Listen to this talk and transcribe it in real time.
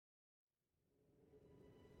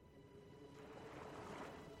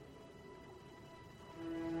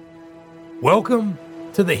Welcome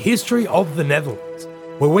to the History of the Netherlands,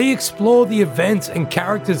 where we explore the events and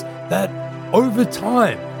characters that, over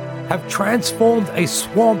time, have transformed a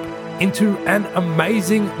swamp into an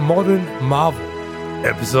amazing modern marvel.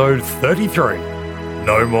 Episode 33,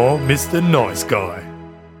 No More Mr. Nice Guy.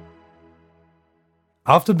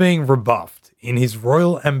 After being rebuffed in his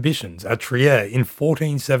royal ambitions at Trier in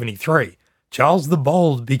 1473, Charles the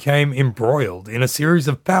Bold became embroiled in a series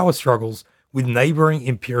of power struggles with neighbouring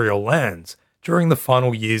imperial lands during the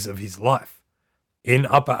final years of his life. In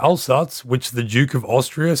Upper Alsace, which the Duke of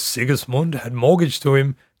Austria Sigismund had mortgaged to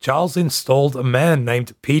him, Charles installed a man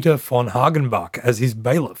named Peter von Hagenbach as his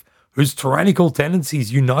bailiff, whose tyrannical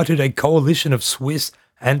tendencies united a coalition of Swiss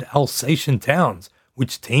and Alsatian towns,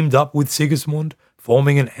 which teamed up with Sigismund,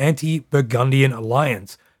 forming an anti-Burgundian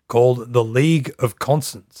alliance called the League of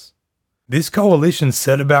Constance. This coalition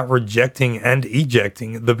set about rejecting and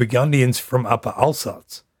ejecting the Burgundians from Upper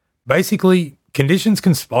Alsace. Basically, conditions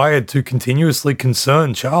conspired to continuously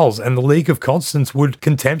concern Charles, and the League of Constance would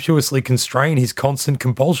contemptuously constrain his constant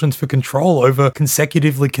compulsions for control over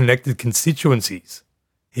consecutively connected constituencies.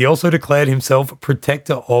 He also declared himself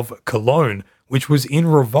protector of Cologne, which was in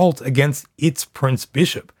revolt against its prince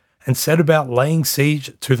bishop, and set about laying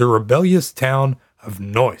siege to the rebellious town of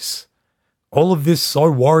Neuss. All of this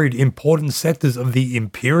so worried important sectors of the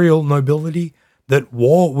imperial nobility that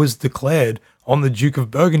war was declared on the Duke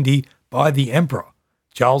of Burgundy by the emperor.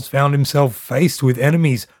 Charles found himself faced with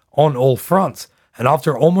enemies on all fronts, and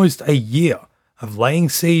after almost a year of laying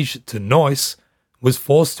siege to Neuss, was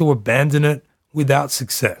forced to abandon it without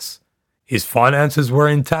success. His finances were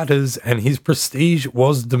in tatters and his prestige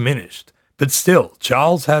was diminished, but still,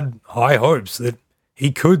 Charles had high hopes that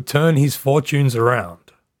he could turn his fortunes around.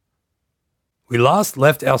 We last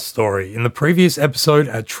left our story in the previous episode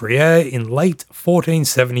at Trier in late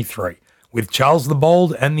 1473, with Charles the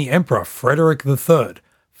Bold and the Emperor Frederick III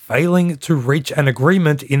failing to reach an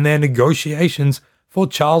agreement in their negotiations for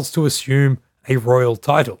Charles to assume a royal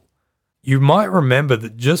title. You might remember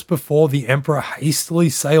that just before the Emperor hastily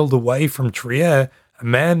sailed away from Trier, a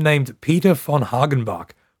man named Peter von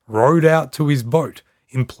Hagenbach rowed out to his boat,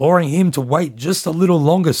 imploring him to wait just a little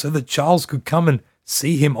longer so that Charles could come and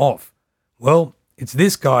see him off. Well, it's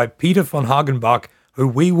this guy, Peter von Hagenbach, who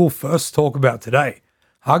we will first talk about today.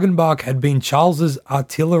 Hagenbach had been Charles's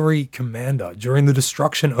artillery commander during the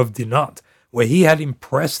destruction of Dinant, where he had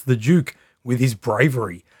impressed the Duke with his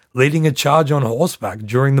bravery, leading a charge on horseback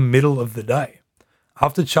during the middle of the day.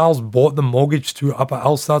 After Charles bought the mortgage to Upper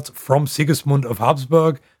Alsace from Sigismund of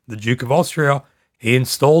Habsburg, the Duke of Austria, he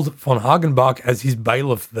installed von Hagenbach as his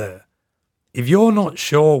bailiff there. If you're not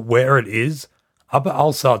sure where it is, Upper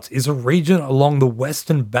Alsace is a region along the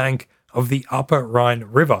western bank of the Upper Rhine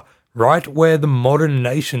River, right where the modern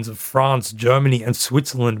nations of France, Germany, and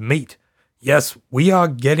Switzerland meet. Yes, we are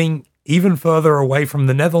getting even further away from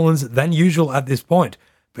the Netherlands than usual at this point,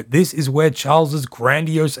 but this is where Charles's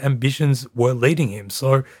grandiose ambitions were leading him,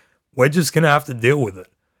 so we're just going to have to deal with it.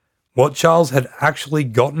 What Charles had actually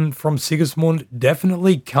gotten from Sigismund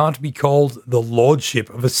definitely can't be called the lordship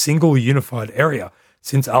of a single unified area,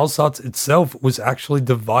 since Alsace itself was actually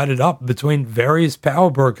divided up between various power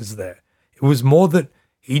brokers there. It was more that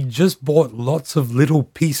he'd just bought lots of little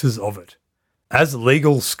pieces of it. As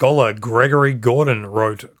legal scholar Gregory Gordon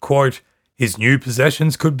wrote, quote, "His new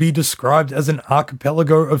possessions could be described as an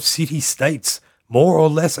archipelago of city-states, more or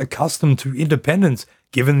less accustomed to independence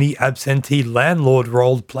given the absentee landlord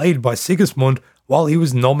role played by Sigismund while he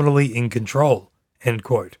was nominally in control." End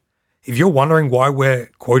quote. If you're wondering why we're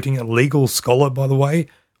quoting a legal scholar, by the way,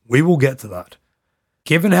 we will get to that.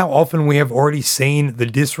 Given how often we have already seen the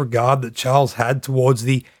disregard that Charles had towards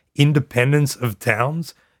the independence of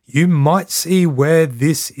towns, you might see where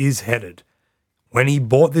this is headed. When he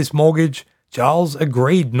bought this mortgage, Charles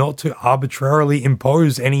agreed not to arbitrarily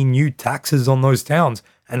impose any new taxes on those towns,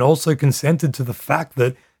 and also consented to the fact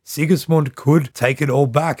that Sigismund could take it all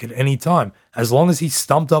back at any time, as long as he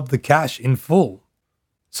stumped up the cash in full.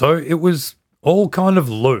 So it was all kind of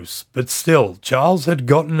loose, but still, Charles had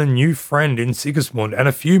gotten a new friend in Sigismund and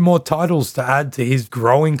a few more titles to add to his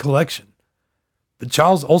growing collection. But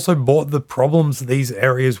Charles also bought the problems these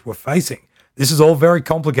areas were facing. This is all very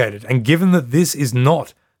complicated, and given that this is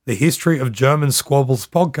not the History of German Squabbles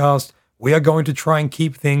podcast, we are going to try and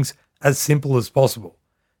keep things as simple as possible.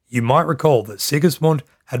 You might recall that Sigismund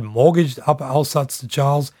had mortgaged Upper Alsace to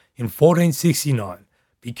Charles in 1469,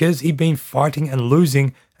 because he'd been fighting and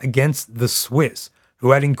losing against the Swiss,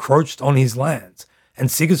 who had encroached on his lands,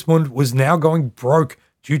 and Sigismund was now going broke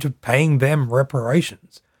due to paying them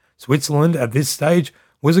reparations. Switzerland at this stage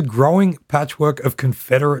was a growing patchwork of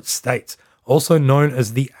confederate states, also known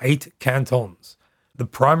as the Eight Cantons. The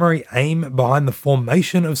primary aim behind the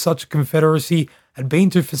formation of such a confederacy had been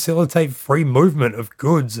to facilitate free movement of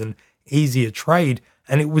goods and easier trade,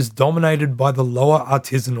 and it was dominated by the lower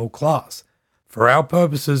artisanal class. For our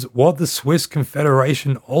purposes, what the Swiss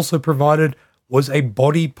Confederation also provided was a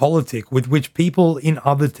body politic with which people in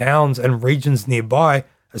other towns and regions nearby,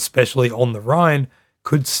 especially on the Rhine,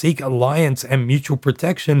 could seek alliance and mutual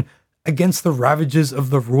protection against the ravages of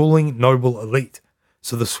the ruling noble elite.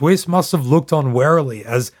 So the Swiss must have looked on warily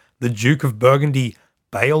as the Duke of Burgundy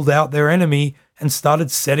bailed out their enemy and started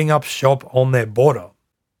setting up shop on their border.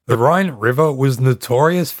 The Rhine River was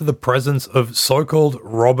notorious for the presence of so-called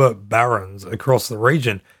robber barons across the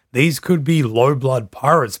region. These could be low-blood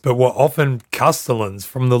pirates, but were often castellans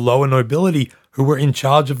from the lower nobility who were in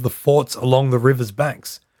charge of the forts along the river's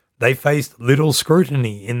banks. They faced little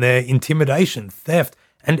scrutiny in their intimidation, theft,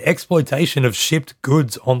 and exploitation of shipped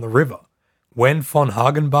goods on the river. When von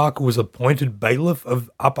Hagenbach was appointed bailiff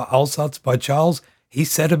of Upper Alsace by Charles, he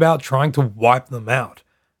set about trying to wipe them out.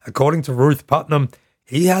 According to Ruth Putnam,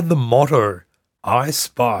 he had the motto, "I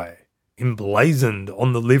spy," emblazoned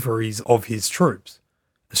on the liveries of his troops.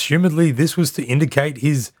 Assumedly, this was to indicate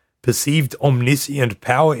his perceived omniscient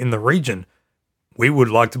power in the region. We would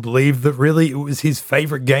like to believe that really it was his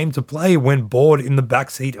favourite game to play when bored in the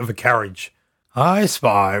backseat of a carriage. I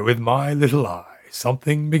spy with my little eye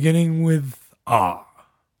something beginning with R.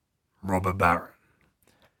 Robber Baron.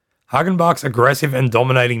 Hagenbach's aggressive and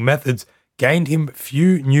dominating methods gained him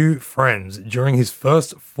few new friends during his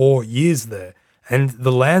first 4 years there, and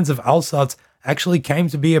the lands of Alsace actually came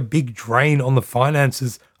to be a big drain on the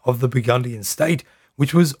finances of the Burgundian state,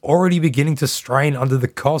 which was already beginning to strain under the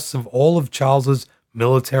costs of all of Charles's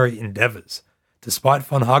military endeavours. Despite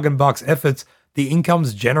von Hagenbach's efforts, the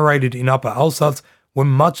incomes generated in Upper Alsace were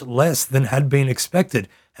much less than had been expected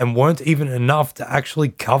and weren't even enough to actually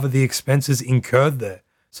cover the expenses incurred there.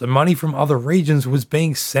 So money from other regions was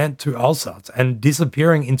being sent to Alsace and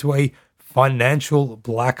disappearing into a financial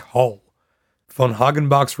black hole. Von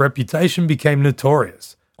Hagenbach's reputation became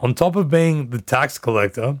notorious. On top of being the tax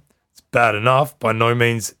collector, it's bad enough, by no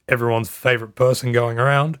means everyone's favourite person going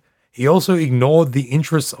around, he also ignored the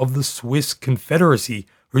interests of the Swiss Confederacy,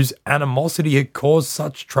 whose animosity had caused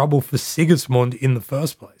such trouble for Sigismund in the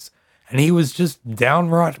first place, and he was just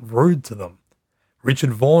downright rude to them.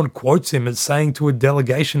 Richard Vaughan quotes him as saying to a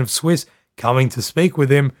delegation of Swiss coming to speak with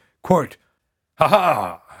him, quote, "Ha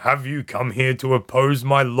ha! Have you come here to oppose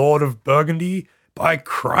my Lord of Burgundy? By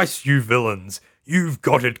Christ, you villains, you've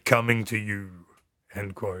got it coming to you."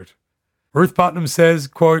 End quote. Ruth Putnam says,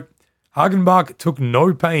 quote, "Hagenbach took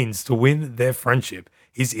no pains to win their friendship.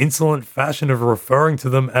 His insolent fashion of referring to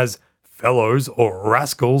them as fellows or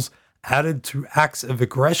rascals, added to acts of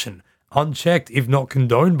aggression, unchecked if not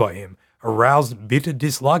condoned by him, aroused bitter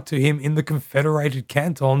dislike to him in the confederated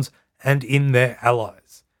cantons and in their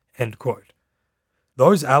allies." End quote.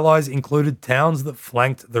 Those allies included towns that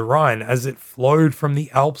flanked the Rhine as it flowed from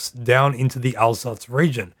the Alps down into the Alsace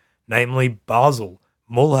region, namely Basel,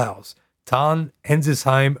 Mulhouse, Thann,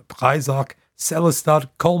 Ensisheim, Breisach, Sélestat,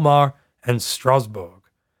 Colmar, and Strasbourg.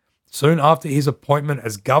 Soon after his appointment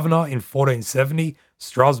as governor in 1470,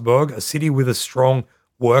 Strasbourg, a city with a strong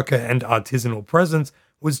worker and artisanal presence,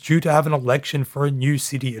 was due to have an election for a new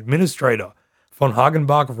city administrator. Von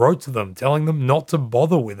Hagenbach wrote to them, telling them not to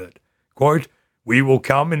bother with it. Quote, "We will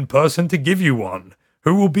come in person to give you one,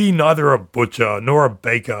 who will be neither a butcher, nor a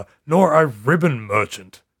baker, nor a ribbon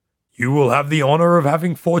merchant. You will have the honour of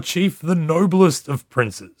having for chief the noblest of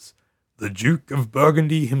princes, the Duke of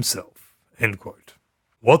Burgundy himself." End quote.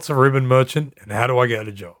 What's a ribbon merchant, and how do I get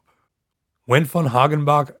a job? When von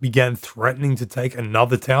Hagenbach began threatening to take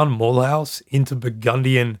another town, Mulhouse, into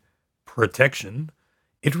Burgundian protection,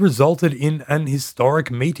 it resulted in an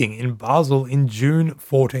historic meeting in Basel in June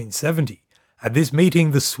 1470. At this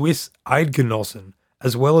meeting, the Swiss Eidgenossen,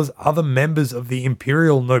 as well as other members of the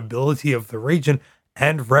imperial nobility of the region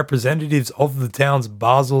and representatives of the towns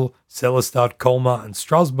Basel, Sélestat, Colmar, and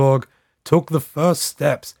Strasbourg, took the first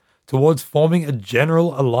steps towards forming a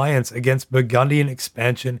general alliance against Burgundian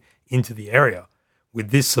expansion into the area.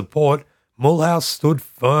 With this support, Mulhouse stood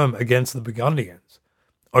firm against the Burgundians.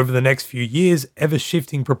 Over the next few years,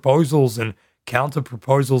 ever-shifting proposals and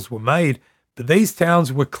counter-proposals were made, but these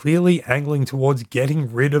towns were clearly angling towards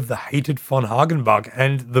getting rid of the hated von Hagenbach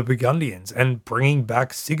and the Burgundians and bringing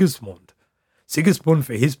back Sigismund. Sigismund,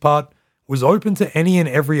 for his part, was open to any and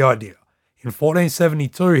every idea. In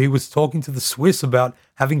 1472, he was talking to the Swiss about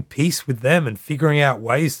having peace with them and figuring out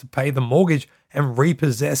ways to pay the mortgage and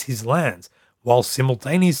repossess his lands, while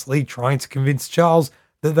simultaneously trying to convince Charles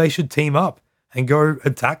that they should team up and go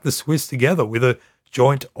attack the Swiss together with a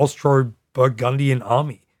joint Austro-Burgundian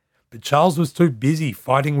army. But Charles was too busy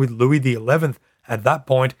fighting with Louis XI at that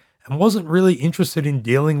point and wasn't really interested in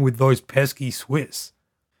dealing with those pesky Swiss.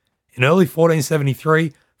 In early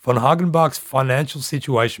 1473, von Hagenbach's financial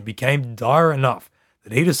situation became dire enough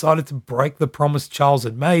that he decided to break the promise Charles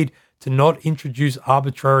had made to not introduce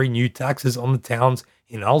arbitrary new taxes on the towns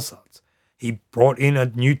in Alsace. He brought in a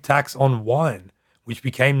new tax on wine, which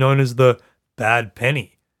became known as the Bad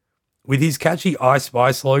Penny. With his catchy I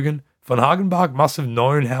Spy slogan, von Hagenbach must have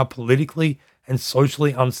known how politically and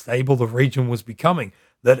socially unstable the region was becoming,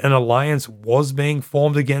 that an alliance was being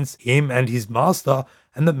formed against him and his master,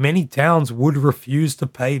 and that many towns would refuse to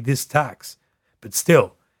pay this tax. But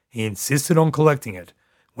still, he insisted on collecting it.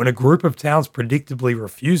 When a group of towns predictably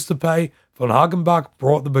refused to pay, von Hagenbach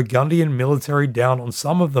brought the Burgundian military down on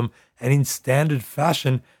some of them and in standard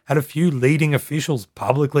fashion had a few leading officials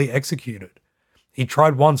publicly executed. He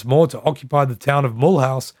tried once more to occupy the town of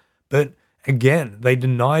Mulhouse, but again they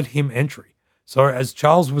denied him entry. So as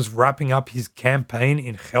Charles was wrapping up his campaign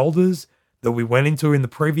in Gelders that we went into in the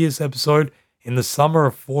previous episode, in the summer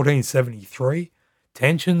of 1473,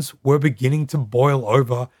 tensions were beginning to boil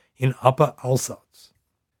over in Upper Alsace.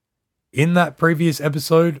 In that previous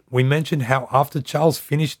episode, we mentioned how after Charles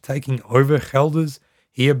finished taking over Gelders,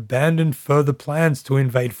 he abandoned further plans to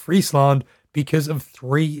invade Friesland because of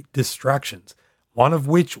 3 distractions, one of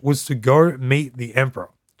which was to go meet the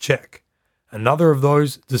Emperor. Check. Another of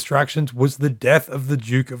those distractions was the death of the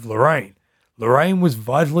Duke of Lorraine. Lorraine was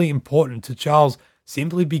vitally important to Charles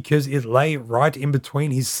simply because it lay right in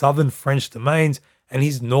between his southern French domains and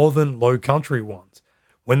his northern Low Country ones.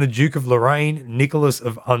 When the Duke of Lorraine, Nicholas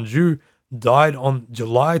of Anjou, died on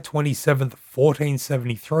July 27,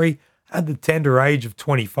 1473, at the tender age of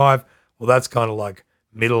 25, well, that's kind of like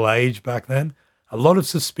middle age back then, a lot of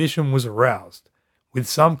suspicion was aroused, with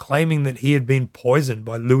some claiming that he had been poisoned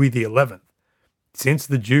by Louis XI. Since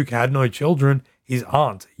the Duke had no children, his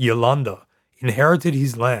aunt, Yolanda, inherited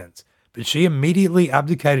his lands, but she immediately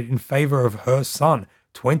abdicated in favor of her son,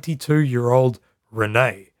 22-year-old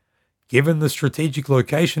René. Given the strategic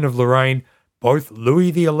location of Lorraine, both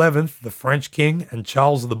Louis XI, the French king, and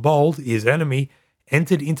Charles the Bold, his enemy,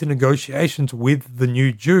 entered into negotiations with the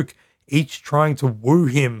new duke, each trying to woo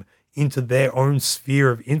him into their own sphere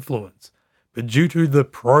of influence. But due to the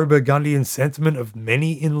pro-Burgundian sentiment of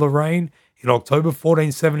many in Lorraine, in October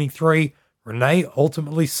 1473, René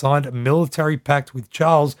ultimately signed a military pact with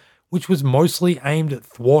Charles, which was mostly aimed at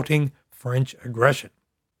thwarting French aggression.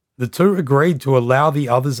 The two agreed to allow the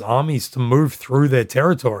other's armies to move through their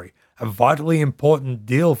territory, a vitally important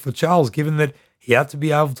deal for Charles given that he had to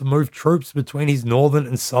be able to move troops between his northern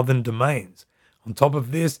and southern domains. On top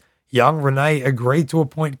of this, young René agreed to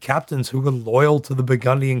appoint captains who were loyal to the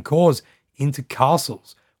Burgundian cause into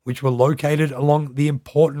castles, which were located along the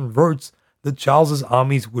important routes that Charles's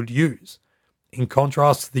armies would use. In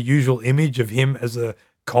contrast to the usual image of him as a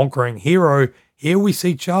conquering hero, here we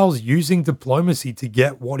see Charles using diplomacy to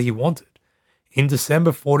get what he wanted. In December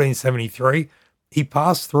 1473, he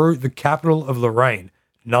passed through the capital of Lorraine,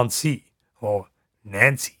 Nancy, and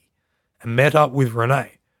met up with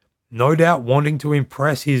René, no doubt wanting to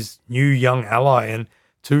impress his new young ally and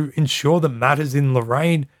to ensure that matters in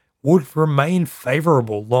Lorraine would remain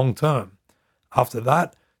favourable long term. After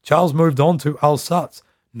that, Charles moved on to Alsace,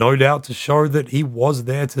 no doubt to show that he was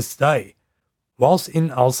there to stay. Whilst in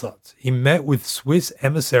Alsace, he met with Swiss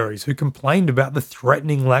emissaries who complained about the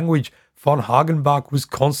threatening language von Hagenbach was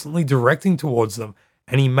constantly directing towards them,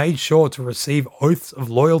 and he made sure to receive oaths of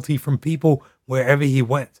loyalty from people wherever he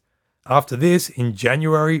went. After this, in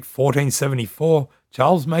January 1474,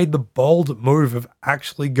 Charles made the bold move of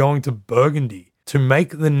actually going to Burgundy to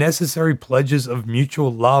make the necessary pledges of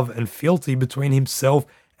mutual love and fealty between himself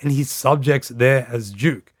and his subjects there as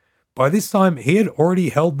Duke. By this time, he had already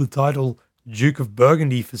held the title Duke of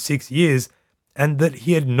Burgundy for 6 years, and that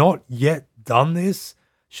he had not yet done this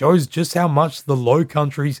shows just how much the Low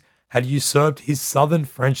Countries had usurped his southern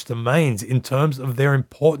French domains in terms of their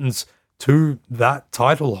importance to that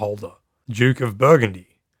title holder, Duke of Burgundy.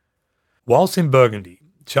 Whilst in Burgundy,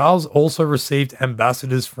 Charles also received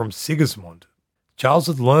ambassadors from Sigismund. Charles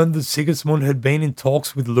had learned that Sigismund had been in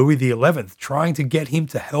talks with Louis XI, trying to get him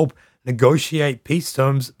to help negotiate peace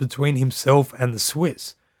terms between himself and the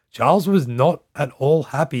Swiss. Charles was not at all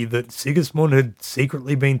happy that Sigismund had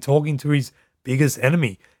secretly been talking to his biggest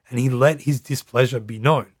enemy, and he let his displeasure be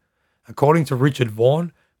known. According to Richard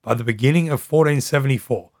Vaughan, by the beginning of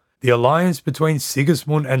 1474, the alliance between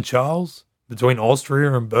Sigismund and Charles, between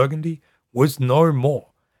Austria and Burgundy, was no more,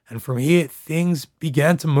 and from here things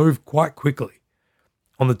began to move quite quickly.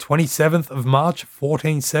 On the 27th of March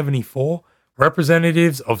 1474,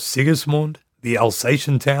 representatives of Sigismund, the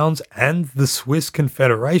Alsatian towns, and the Swiss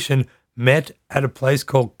Confederation met at a place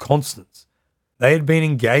called Constance. They had been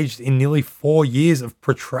engaged in nearly 4 years of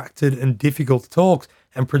protracted and difficult talks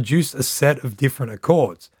and produced a set of different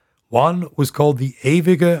accords. One was called the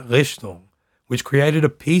Ewige Richtung, which created a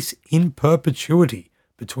peace in perpetuity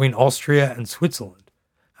between Austria and Switzerland.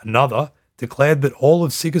 Another declared that all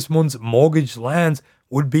of Sigismund's mortgaged lands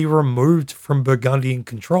would be removed from Burgundian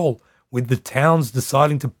control, with the towns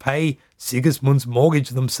deciding to pay Sigismund's mortgage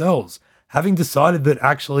themselves, having decided that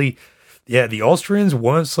actually, the Austrians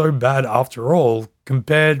weren't so bad after all,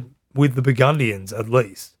 compared with the Burgundians at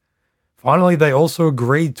least. Finally, they also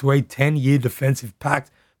agreed to a 10-year defensive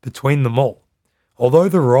pact between them all. Although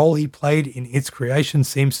the role he played in its creation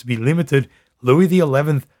seems to be limited, Louis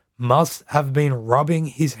XI must have been rubbing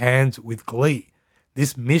his hands with glee.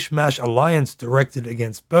 This mishmash alliance directed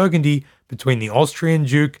against Burgundy between the Austrian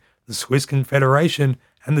Duke, the Swiss Confederation,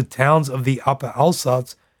 and the towns of the Upper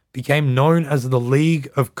Alsace became known as the League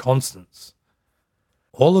of Constance.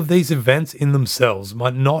 All of these events in themselves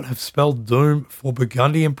might not have spelled doom for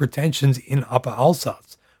Burgundian pretensions in Upper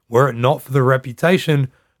Alsace, were it not for the reputation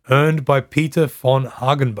earned by Peter von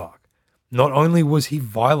Hagenbach. Not only was he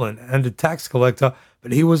violent and a tax collector,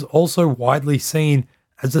 but he was also widely seen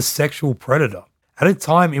as a sexual predator. At a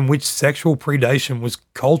time in which sexual predation was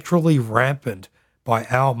culturally rampant by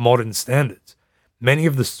our modern standards, many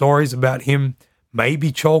of the stories about him may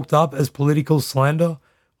be chalked up as political slander,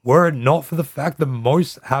 were it not for the fact that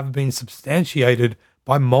most have been substantiated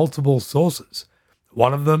by multiple sources.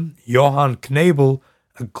 One of them, Johann Knebel,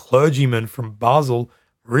 a clergyman from Basel,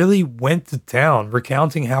 really went to town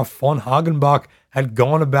recounting how von Hagenbach had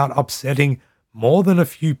gone about upsetting more than a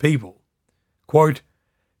few people. Quote,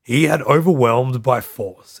 "He had overwhelmed by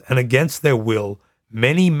force and against their will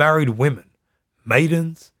many married women,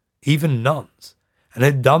 maidens, even nuns, and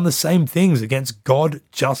had done the same things against God,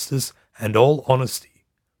 justice, and all honesty."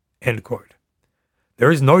 End quote. There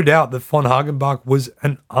is no doubt that von Hagenbach was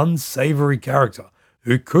an unsavory character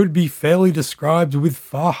who could be fairly described with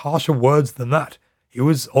far harsher words than that. He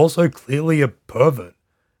was also clearly a pervert.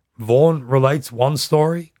 Vaughan relates one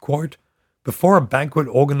story, quote, "Before a banquet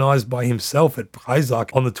organized by himself at Breisach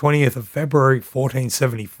on the 20th of February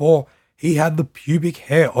 1474, he had the pubic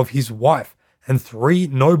hair of his wife and 3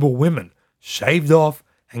 noble women shaved off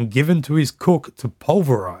and given to his cook to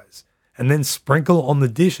pulverize, and then sprinkle on the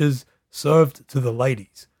dishes served to the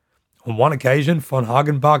ladies. On one occasion, von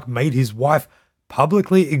Hagenbach made his wife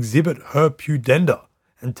publicly exhibit her pudenda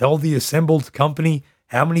and tell the assembled company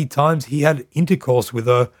how many times he had intercourse with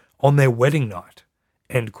her on their wedding night."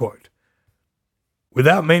 End quote.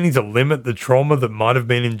 Without meaning to limit the trauma that might have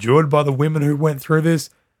been endured by the women who went through this,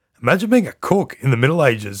 imagine being a cook in the Middle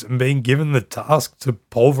Ages and being given the task to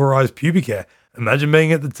pulverize pubic hair. Imagine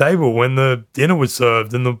being at the table when the dinner was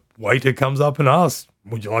served and the waiter comes up and asks,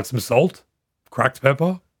 "Would you like some salt? Cracked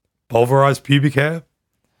pepper? Pulverized pubic hair?"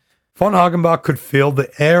 Von Hagenbach could feel the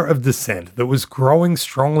air of dissent that was growing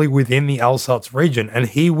strongly within the Alsace region, and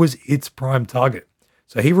he was its prime target.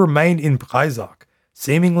 So he remained in Breisach,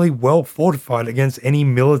 seemingly well fortified against any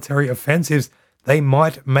military offensives they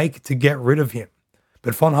might make to get rid of him.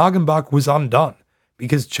 But von Hagenbach was undone,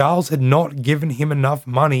 because Charles had not given him enough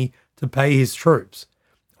money to pay his troops.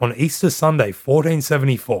 On Easter Sunday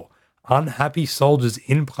 1474, unhappy soldiers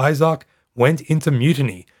in Breisach went into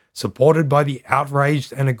mutiny, supported by the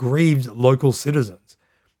outraged and aggrieved local citizens.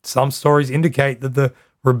 Some stories indicate that the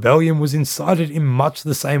rebellion was incited in much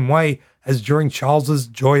the same way as during Charles's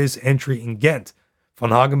joyous entry in Ghent. Von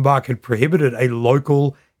Hagenbach had prohibited a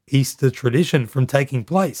local Easter tradition from taking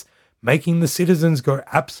place, making the citizens go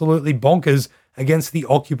absolutely bonkers against the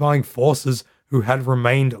occupying forces who had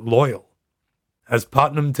remained loyal. As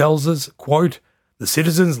Putnam tells us, quote, "The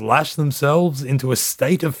citizens lashed themselves into a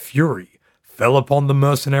state of fury, fell upon the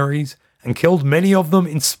mercenaries, and killed many of them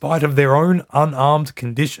in spite of their own unarmed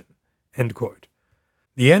condition." End quote.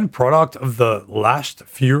 The end product of the lashed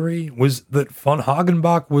fury was that von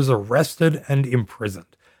Hagenbach was arrested and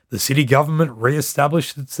imprisoned. The city government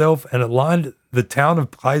re-established itself and aligned the town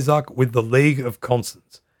of Breisach with the League of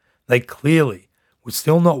Constance. They clearly were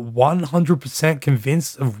still not 100%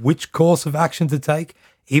 convinced of which course of action to take,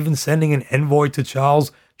 even sending an envoy to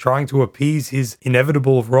Charles trying to appease his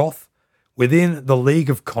inevitable wrath. Within the League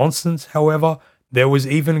of Constance, however, there was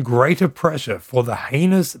even greater pressure for the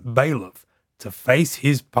heinous bailiff to face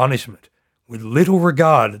his punishment, with little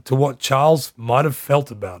regard to what Charles might have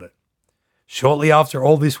felt about it. Shortly after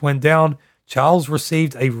all this went down, Charles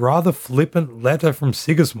received a rather flippant letter from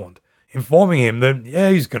Sigismund, informing him that,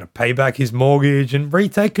 he's going to pay back his mortgage and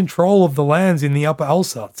retake control of the lands in the Upper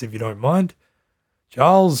Alsace, if you don't mind.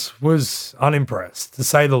 Charles was unimpressed, to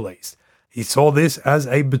say the least. He saw this as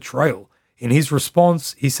a betrayal. In his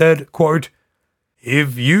response, he said, quote,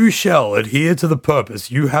 "If you shall adhere to the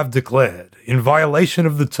purpose you have declared, in violation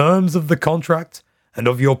of the terms of the contract and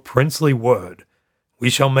of your princely word, we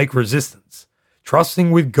shall make resistance,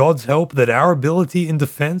 trusting with God's help that our ability in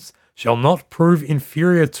defense shall not prove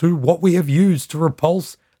inferior to what we have used to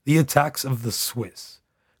repulse the attacks of the Swiss.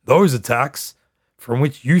 Those attacks from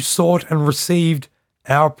which you sought and received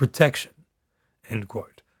our protection." End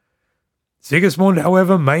quote. Sigismund,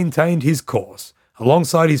 however, maintained his course.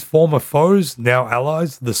 Alongside his former foes, now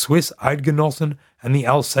allies, the Swiss Eidgenossen and the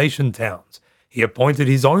Alsatian towns, he appointed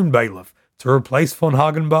his own bailiff to replace von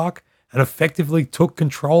Hagenbach and effectively took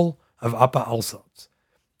control of Upper Alsace.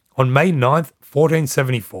 On May 9th,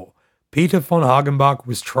 1474, Peter von Hagenbach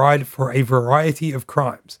was tried for a variety of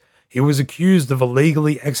crimes. He was accused of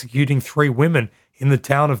illegally executing 3 women in the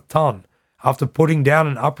town of Thann after putting down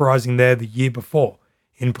an uprising there the year before.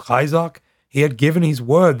 In Breisach, he had given his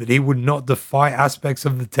word that he would not defy aspects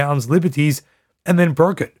of the town's liberties and then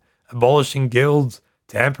broke it, abolishing guilds,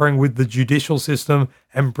 tampering with the judicial system,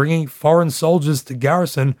 and bringing foreign soldiers to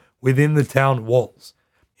garrison within the town walls.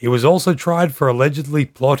 He was also tried for allegedly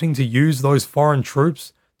plotting to use those foreign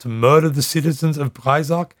troops to murder the citizens of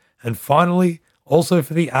Breisach, and finally, also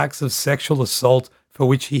for the acts of sexual assault for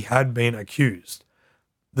which he had been accused.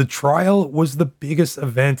 The trial was the biggest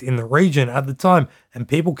event in the region at the time, and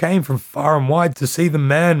people came from far and wide to see the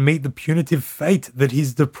man meet the punitive fate that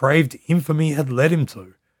his depraved infamy had led him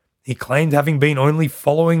to. He claimed having been only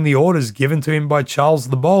following the orders given to him by Charles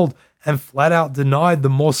the Bold, and flat out denied the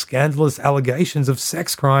more scandalous allegations of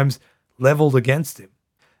sex crimes levelled against him.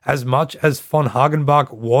 As much as von Hagenbach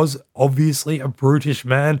was obviously a brutish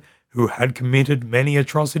man who had committed many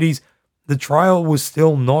atrocities, the trial was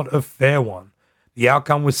still not a fair one. The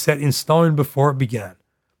outcome was set in stone before it began.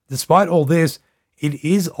 Despite all this, it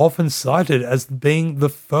is often cited as being the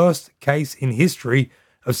first case in history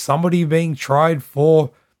of somebody being tried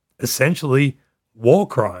for, essentially, war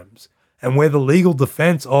crimes, and where the legal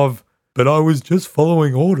defense of, "but I was just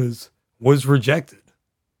following orders," was rejected.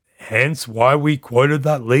 Hence why we quoted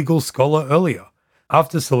that legal scholar earlier.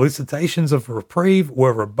 After solicitations of reprieve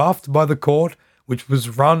were rebuffed by the court, which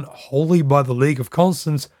was run wholly by the League of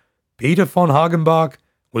Constance, Peter von Hagenbach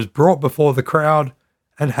was brought before the crowd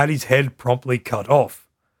and had his head promptly cut off.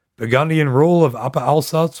 Burgundian rule of Upper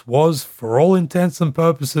Alsace was, for all intents and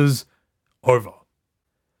purposes, over.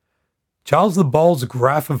 Charles the Bold's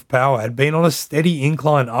graph of power had been on a steady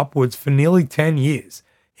incline upwards for nearly 10 years.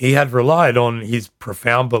 He had relied on his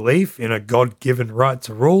profound belief in a God-given right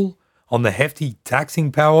to rule, on the hefty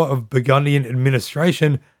taxing power of Burgundian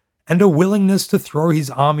administration, and a willingness to throw his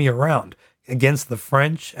army around against the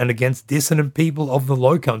French and against dissident people of the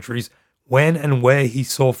Low Countries when and where he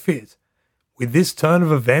saw fit. With this turn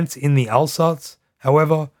of events in the Alsace,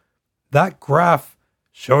 however, that graph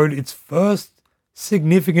showed its first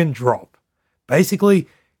significant drop. Basically,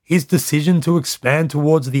 his decision to expand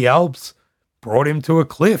towards the Alps brought him to a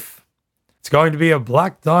cliff. It's going to be a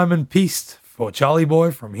black diamond piste for Charlie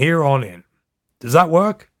Boy from here on in. Does that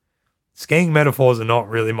work? Skiing metaphors are not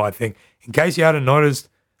really my thing. In case you hadn't noticed,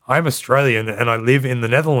 I'm Australian and I live in the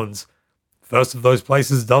Netherlands. First of those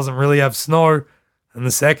places doesn't really have snow, and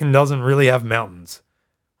the second doesn't really have mountains.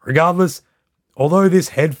 Regardless, although this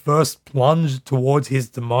headfirst plunge towards his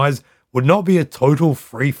demise would not be a total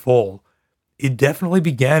free fall, it definitely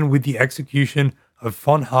began with the execution of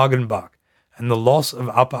von Hagenbach and the loss of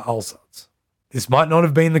Upper Alsace. This might not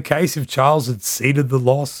have been the case if Charles had ceded the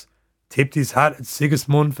loss, tipped his hat at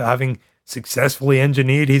Sigismund for having successfully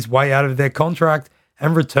engineered his way out of their contract,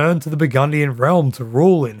 and returned to the Burgundian realm to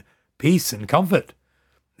rule in peace and comfort.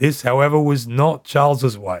 This, however, was not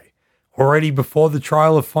Charles's way. Already before the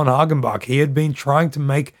trial of von Hagenbach, he had been trying to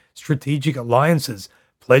make strategic alliances,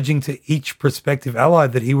 pledging to each prospective ally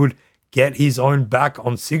that he would get his own back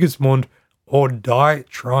on Sigismund or die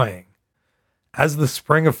trying. As the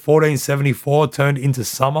spring of 1474 turned into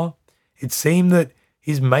summer, it seemed that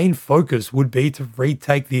his main focus would be to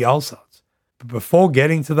retake the Alsace. But before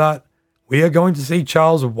getting to that, we are going to see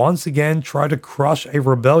Charles once again try to crush a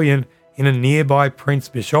rebellion in a nearby Prince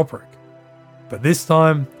Bishopric. But this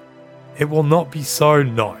time, it will not be so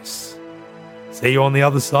nice. See you on the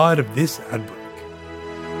other side of this ad break.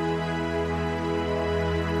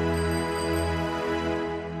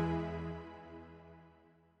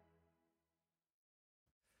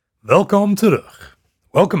 Welkom terug.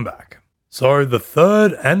 Welcome back. So the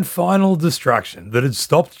third and final distraction that had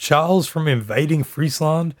stopped Charles from invading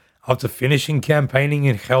Friesland after finishing campaigning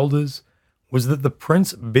in Gelders was that the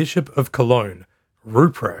Prince Bishop of Cologne,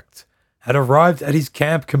 Ruprecht, had arrived at his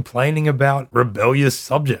camp complaining about rebellious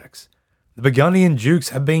subjects. The Burgundian dukes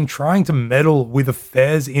had been trying to meddle with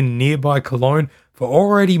affairs in nearby Cologne for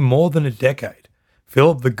already more than a decade.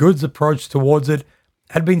 Philip the Good's approach towards it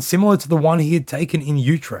had been similar to the one he had taken in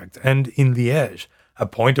Utrecht and in Liège: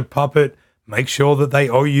 appoint a puppet, make sure that they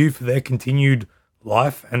owe you for their continued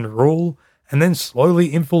life and rule, and then slowly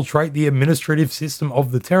infiltrate the administrative system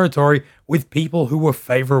of the territory with people who were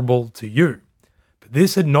favourable to you. But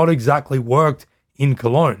this had not exactly worked in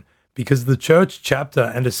Cologne, because the church chapter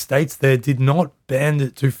and estates there did not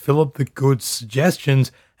bend to Philip the Good's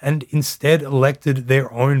suggestions and instead elected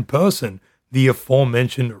their own person, the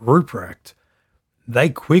aforementioned Ruprecht. They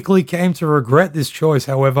quickly came to regret this choice,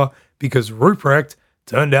 however, because Ruprecht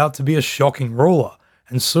turned out to be a shocking ruler,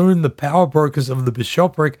 and soon the power brokers of the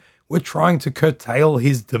bishopric were trying to curtail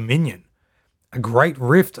his dominion. A great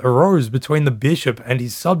rift arose between the bishop and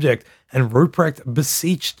his subject, and Ruprecht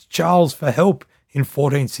beseeched Charles for help in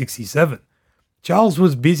 1467. Charles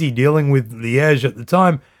was busy dealing with Liège at the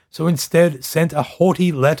time, so instead sent a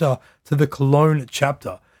haughty letter to the Cologne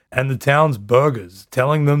chapter and the town's burghers,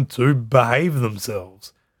 telling them to behave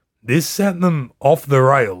themselves. This sent them off the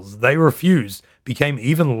rails. They refused, became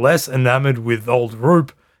even less enamored with old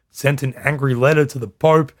Rup, sent an angry letter to the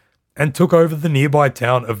Pope, and took over the nearby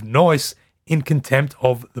town of Neuss in contempt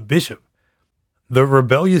of the bishop. The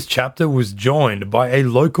rebellious chapter was joined by a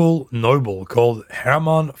local noble called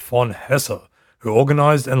Hermann von Hesse, who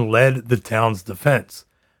organized and led the town's defense.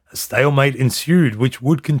 A stalemate ensued, which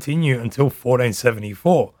would continue until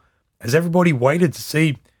 1474, as everybody waited to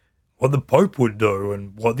see what the Pope would do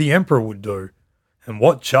and what the Emperor would do and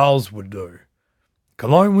what Charles would do.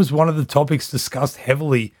 Cologne was one of the topics discussed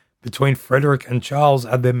heavily between Frederick and Charles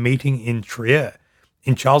at their meeting in Trier.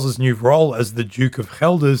 In Charles's new role as the Duke of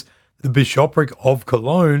Gelders, the bishopric of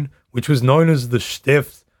Cologne, which was known as the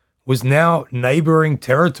Stift, was now neighbouring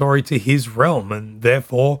territory to his realm and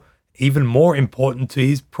therefore even more important to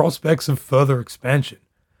his prospects of further expansion.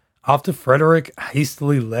 After Frederick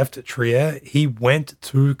hastily left Trier, he went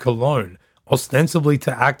to Cologne, ostensibly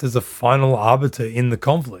to act as a final arbiter in the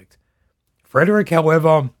conflict. Frederick,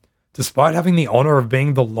 however, despite having the honour of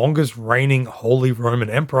being the longest reigning Holy Roman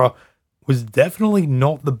Emperor, was definitely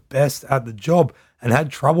not the best at the job and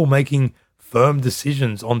had trouble making firm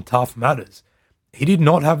decisions on tough matters. He did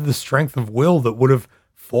not have the strength of will that would have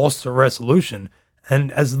forced a resolution,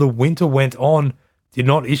 and as the winter went on, did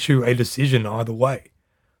not issue a decision either way.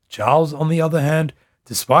 Charles, on the other hand,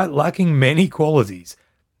 despite lacking many qualities,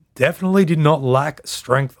 definitely did not lack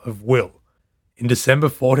strength of will. In December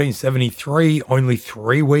 1473, only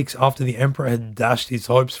 3 weeks after the emperor had dashed his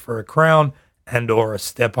hopes for a crown and or a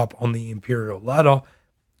step up on the imperial ladder,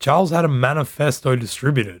 Charles had a manifesto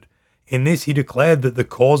distributed. In this, he declared that the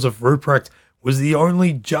cause of Ruprecht was the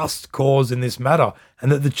only just cause in this matter,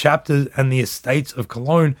 and that the chapters and the estates of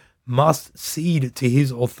Cologne must cede to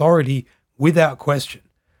his authority without question.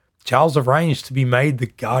 Charles arranged to be made the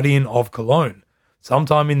guardian of Cologne.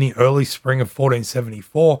 Sometime in the early spring of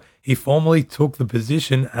 1474, he formally took the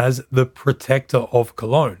position as the protector of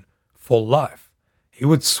Cologne for life. He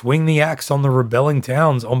would swing the axe on the rebelling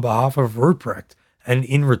towns on behalf of Ruprecht, and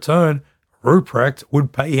in return, Ruprecht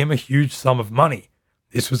would pay him a huge sum of money.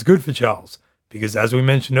 This was good for Charles, because as we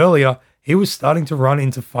mentioned earlier, he was starting to run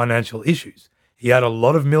into financial issues. He had a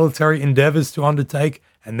lot of military endeavors to undertake,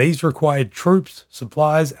 and these required troops,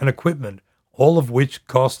 supplies, and equipment, all of which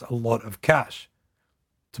cost a lot of cash.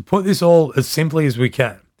 To put this all as simply as we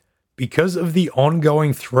can, because of the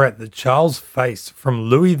ongoing threat that Charles faced from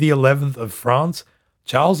Louis XI of France,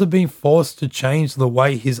 Charles had been forced to change the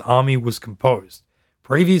way his army was composed.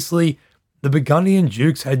 Previously, the Burgundian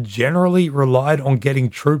dukes had generally relied on getting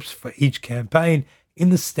troops for each campaign in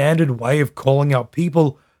the standard way of calling out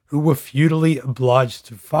people who were feudally obliged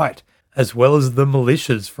to fight, as well as the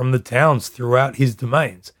militias from the towns throughout his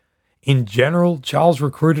domains. In general, Charles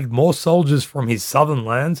recruited more soldiers from his southern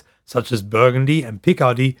lands, such as Burgundy and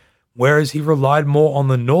Picardy, whereas he relied more on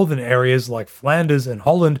the northern areas like Flanders and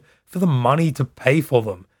Holland for the money to pay for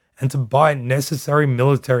them and to buy necessary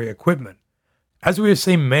military equipment. As we have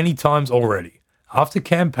seen many times already, after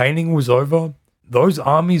campaigning was over, those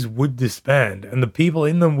armies would disband and the people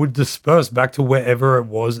in them would disperse back to wherever it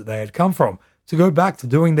was they had come from, to go back to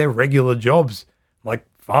doing their regular jobs, like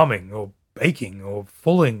farming or baking or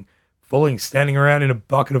fulling, standing around in a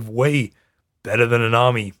bucket of whey, better than an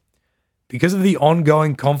army. Because of the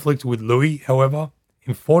ongoing conflict with Louis, however,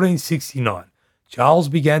 in 1469, Charles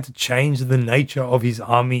began to change the nature of his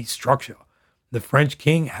army structure. The French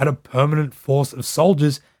king had a permanent force of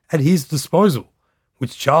soldiers at his disposal,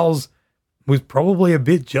 which Charles was probably a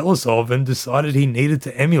bit jealous of and decided he needed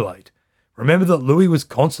to emulate. Remember that Louis was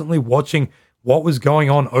constantly watching what was going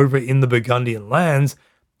on over in the Burgundian lands,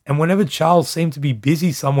 and whenever Charles seemed to be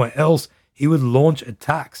busy somewhere else, he would launch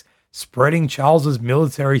attacks, spreading Charles's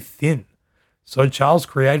military thin. So Charles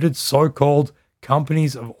created so-called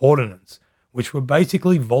companies of ordnance, which were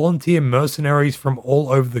basically volunteer mercenaries from all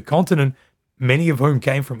over the continent, many of whom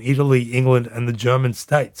came from Italy, England, and the German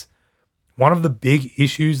states. One of the big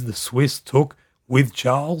issues the Swiss took with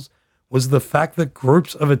Charles was the fact that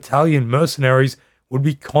groups of Italian mercenaries would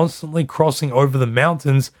be constantly crossing over the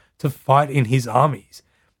mountains to fight in his armies.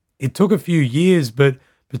 It took a few years, but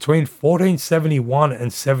between 1471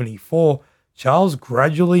 and 74, Charles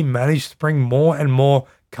gradually managed to bring more and more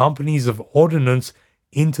companies of ordnance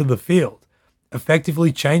into the field,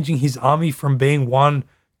 effectively changing his army from being one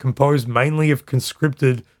composed mainly of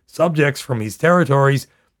conscripted subjects from his territories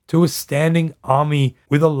to a standing army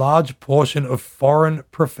with a large portion of foreign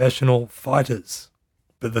professional fighters.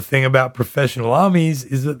 But the thing about professional armies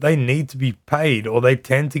is that they need to be paid, or they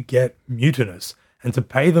tend to get mutinous, and to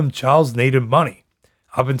pay them Charles needed money.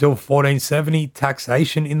 Up until 1470,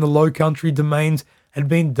 taxation in the Low Country domains had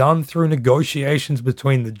been done through negotiations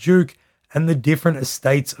between the Duke and the different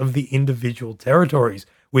estates of the individual territories,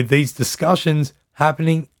 with these discussions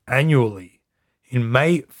happening annually. In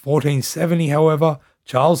May 1470, however,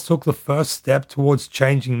 Charles took the first step towards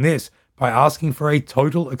changing this by asking for a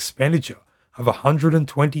total expenditure of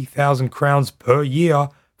 120,000 crowns per year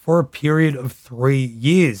for a period of 3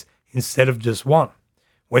 years instead of just one.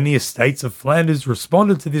 When the estates of Flanders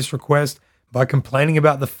responded to this request by complaining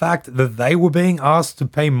about the fact that they were being asked to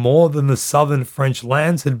pay more than the southern French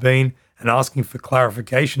lands had been and asking for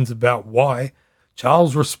clarifications about why,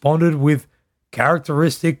 Charles responded with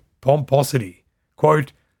characteristic pomposity.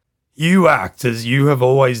 Quote, "You act as you have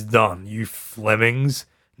always done, you Flemings.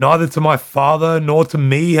 Neither to my father nor to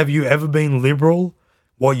me have you ever been liberal.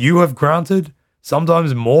 What you have granted,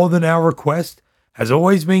 sometimes more than our request, has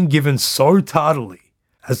always been given so tardily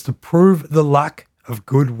as to prove the lack of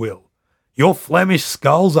goodwill. Your Flemish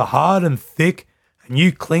skulls are hard and thick, and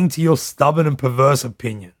you cling to your stubborn and perverse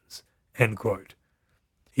opinions." End quote.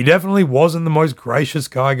 He definitely wasn't the most gracious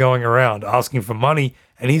guy going around asking for money,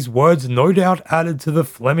 and his words no doubt added to the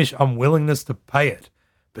Flemish unwillingness to pay it.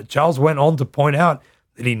 But Charles went on to point out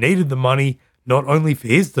that he needed the money not only for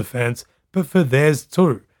his defense, but for theirs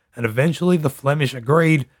too, and eventually the Flemish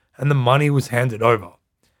agreed and the money was handed over.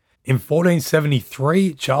 In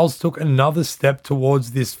 1473, Charles took another step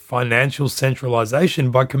towards this financial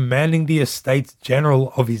centralization by commanding the Estates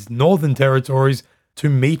General of his northern territories to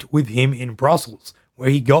meet with him in Brussels,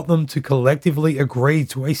 where he got them to collectively agree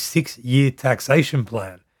to a 6-year taxation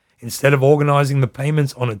plan. Instead of organizing the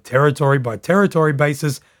payments on a territory-by-territory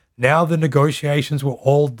basis, now the negotiations were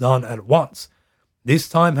all done at once. This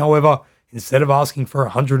time, however, instead of asking for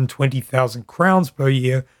 120,000 crowns per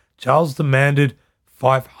year, Charles demanded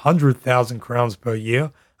 500,000 crowns per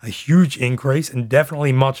year, a huge increase and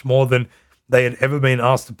definitely much more than they had ever been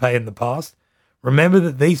asked to pay in the past. Remember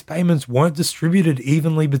that these payments weren't distributed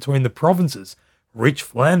evenly between the provinces. Rich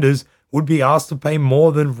Flanders would be asked to pay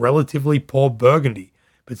more than relatively poor Burgundy,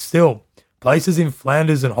 but still, places in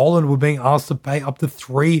Flanders and Holland were being asked to pay up to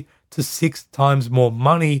 3 to 6 times more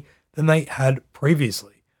money than they had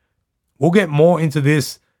previously. We'll get more into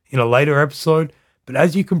this in a later episode, but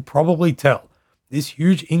as you can probably tell, this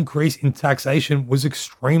huge increase in taxation was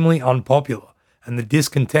extremely unpopular, and the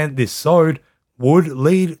discontent this sowed would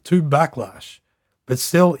lead to backlash. But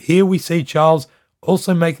still, here we see Charles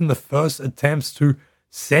also making the first attempts to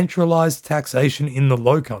centralize taxation in the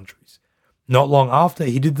Low Countries. Not long after,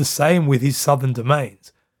 he did the same with his southern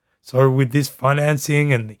domains. So with this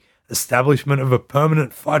financing and the establishment of a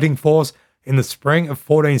permanent fighting force in the spring of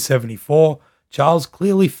 1474, Charles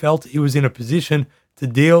clearly felt he was in a position to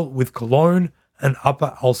deal with Cologne and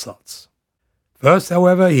Upper Alsace. First,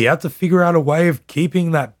 however, he had to figure out a way of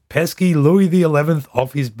keeping that pesky Louis XI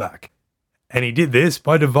off his back. And he did this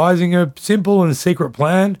by devising a simple and secret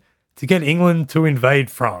plan to get England to invade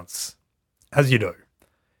France. As you do.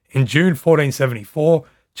 In June 1474,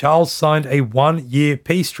 Charles signed a 1-year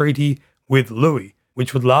peace treaty with Louis,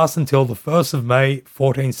 which would last until the 1st of May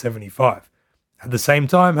 1475. At the same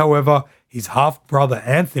time, however, his half-brother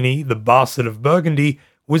Anthony, the bastard of Burgundy,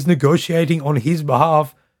 was negotiating on his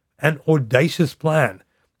behalf an audacious plan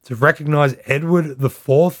to recognize Edward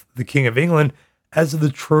IV, the King of England, as the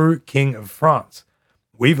true King of France.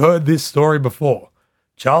 We've heard this story before.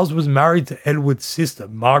 Charles was married to Edward's sister,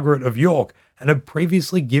 Margaret of York, and had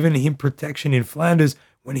previously given him protection in Flanders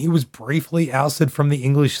when he was briefly ousted from the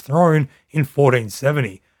English throne in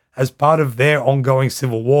 1470, as part of their ongoing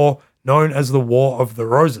civil war known as the War of the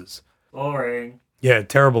Roses. Boring. Yeah,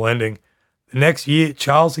 terrible ending. The next year,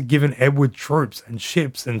 Charles had given Edward troops and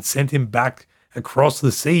ships and sent him back across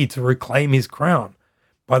the sea to reclaim his crown.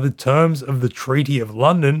 By the terms of the Treaty of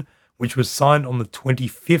London, which was signed on the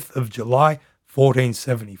 25th of July,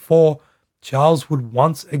 1474, Charles would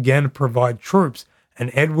once again provide troops, and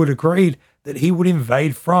Edward agreed that he would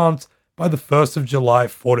invade France by the 1st of July,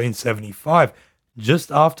 1475,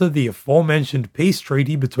 just after the aforementioned peace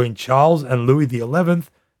treaty between Charles and Louis XI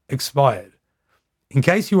expired. In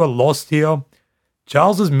case you are lost here,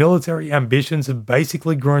 Charles's military ambitions had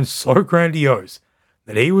basically grown so grandiose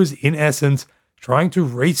that he was in essence trying to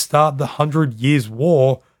restart the 100 Years'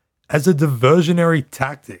 War as a diversionary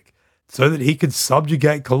tactic so that he could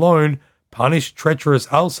subjugate Cologne, punish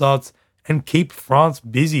treacherous Alsace, and keep France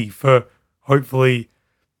busy for, hopefully,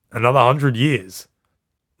 another 100 years.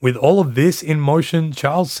 With all of this in motion,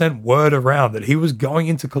 Charles sent word around that he was going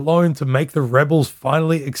into Cologne to make the rebels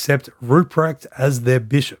finally accept Ruprecht as their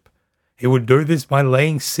bishop. He would do this by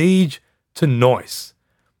laying siege to Neuss,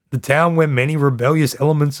 the town where many rebellious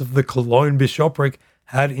elements of the Cologne bishopric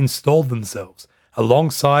had installed themselves,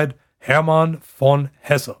 alongside Hermann von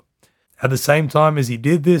Hesse. At the same time as he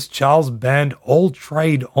did this, Charles banned all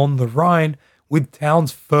trade on the Rhine with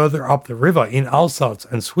towns further up the river in Alsace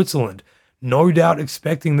and Switzerland, no doubt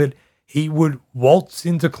expecting that he would waltz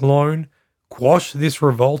into Cologne, quash this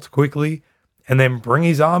revolt quickly, and then bring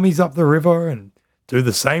his armies up the river and do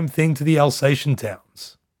the same thing to the Alsatian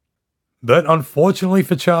towns. But unfortunately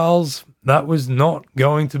for Charles, that was not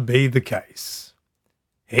going to be the case.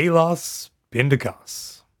 Hélas,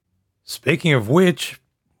 Pindakaas. Speaking of which,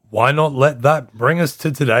 why not let that bring us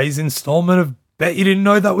to today's installment of Bet You Didn't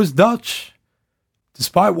Know That Was Dutch?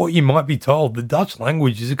 Despite what you might be told, the Dutch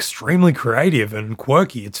language is extremely creative and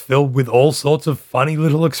quirky. It's filled with all sorts of funny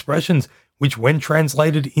little expressions, which when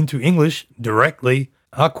translated into English directly,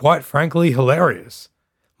 are quite frankly hilarious.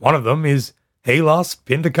 One of them is Hélas,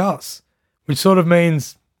 Pindakaas, which sort of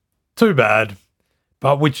means too bad,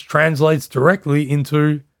 but which translates directly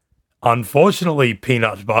into unfortunately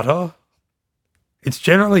peanut butter. It's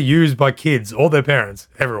generally used by kids or their parents,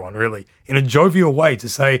 everyone really, in a jovial way to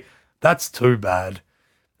say, that's too bad,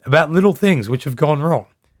 about little things which have gone wrong.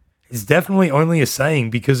 It's definitely only a saying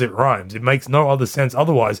because it rhymes. It makes no other sense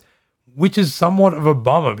otherwise, which is somewhat of a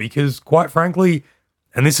bummer because, quite frankly,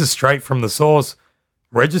 and this is straight from the source,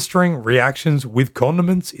 registering reactions with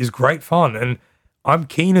condiments is great fun, and I'm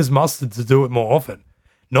keen as mustard to do it more often.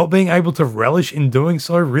 Not being able to relish in doing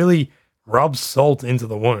so really rubs salt into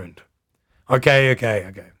the wound. Okay.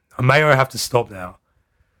 I may have to stop now.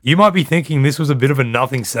 You might be thinking this was a bit of a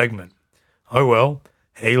nothing segment. Oh well,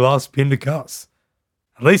 Hélas, Pindakaas.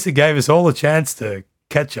 At least it gave us all a chance to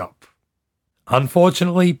catch up.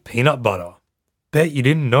 Unfortunately, peanut butter. Bet you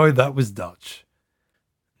didn't know that was Dutch.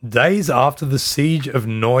 Days after the siege of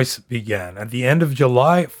Neuss began, at the end of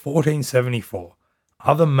July 1474,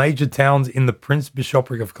 other major towns in the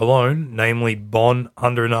Prince-Bishopric of Cologne, namely Bonn,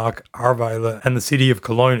 Andernach, Ahrweiler, and the city of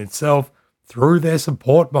Cologne itself, threw their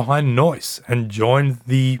support behind Neuss and joined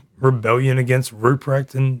the rebellion against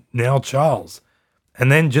Ruprecht and now Charles.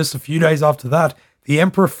 And then just a few days after that, the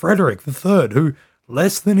Emperor Frederick III, who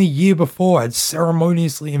less than a year before had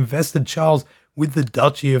ceremoniously invested Charles with the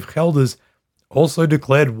Duchy of Gelders, also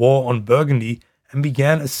declared war on Burgundy and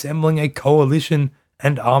began assembling a coalition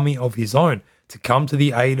and army of his own to come to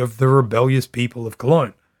the aid of the rebellious people of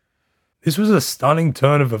Cologne. This was a stunning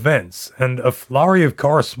turn of events, and a flurry of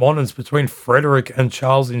correspondence between Frederick and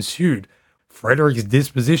Charles ensued. Frederick's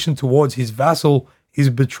disposition towards his vassal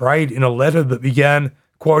is betrayed in a letter that began,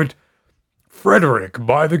 quote, Frederick,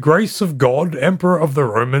 by the grace of God, Emperor of the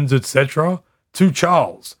Romans, etc., to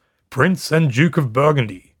Charles, Prince and Duke of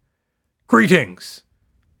Burgundy. Greetings,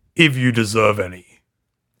 if you deserve any.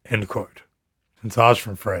 End quote. It's harsh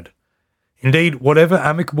from Fred. Indeed, whatever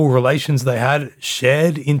amicable relations they had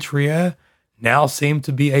shared in Trier now seemed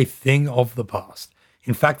to be a thing of the past.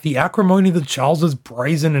 In fact, the acrimony that Charles's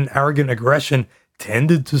brazen and arrogant aggression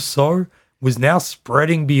tended to sow was now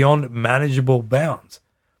spreading beyond manageable bounds.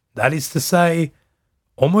 That is to say,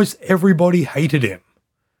 almost everybody hated him.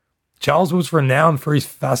 Charles was renowned for his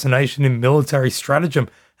fascination in military stratagem,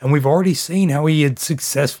 and we've already seen how he had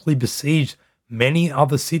successfully besieged many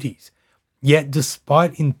other cities. Yet,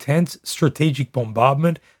 despite intense strategic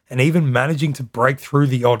bombardment and even managing to break through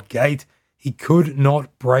the odd gate, he could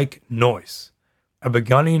not break Neuss. A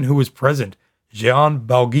Burgundian who was present, Jean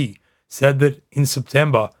Baugy, said that in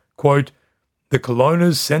September, quote, the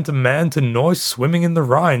Colonners sent a man to Neuss swimming in the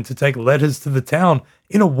Rhine to take letters to the town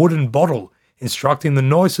in a wooden bottle, instructing the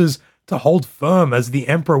Neusses to hold firm as the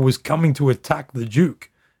emperor was coming to attack the duke."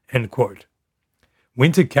 End quote.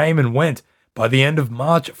 Winter came and went. By the end of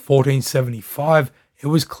March 1475, it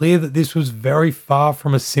was clear that this was very far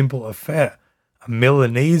from a simple affair. A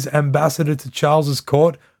Milanese ambassador to Charles's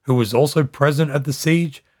court, who was also present at the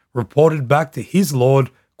siege, reported back to his lord,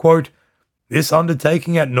 quote, "This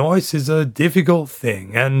undertaking at Neuss is a difficult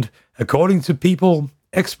thing, and, according to people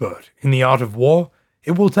expert in the art of war,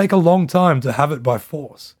 it will take a long time to have it by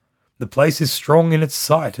force. The place is strong in its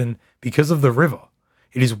site, and because of the river,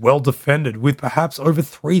 it is well defended, with perhaps over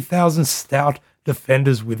 3,000 stout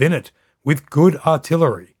defenders within it, with good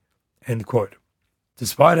artillery." End quote.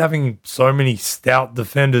 Despite having so many stout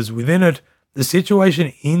defenders within it, the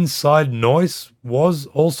situation inside Neuss was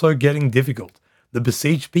also getting difficult. The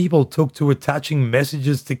besieged people took to attaching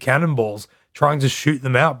messages to cannonballs, trying to shoot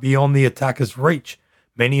them out beyond the attackers' reach.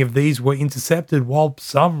 Many of these were intercepted, while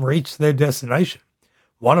some reached their destination.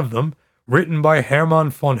 One of them, written by Hermann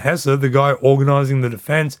von Hesse, the guy organizing the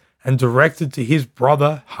defense, and directed to his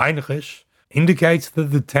brother Heinrich, indicates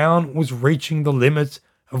that the town was reaching the limits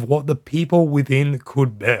of what the people within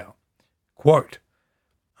could bear. Quote,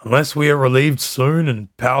 "Unless we are relieved soon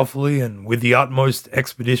and powerfully and with the utmost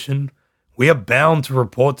expedition, we are bound to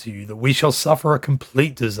report to you that we shall suffer a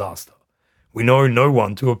complete disaster. We know no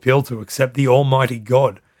one to appeal to except the Almighty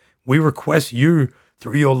God. We request you,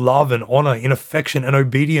 through your love and honor in affection and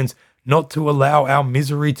obedience, not to allow our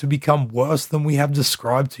misery to become worse than we have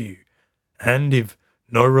described to you. And if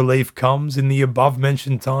no relief comes in the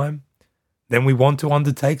above-mentioned time, then we want to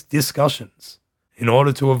undertake discussions in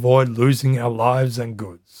order to avoid losing our lives and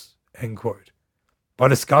goods." End quote. By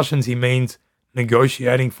discussions, he means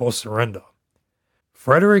negotiating for surrender.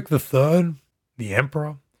 Frederick III, the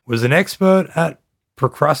emperor, was an expert at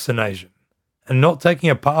procrastination and not taking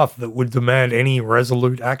a path that would demand any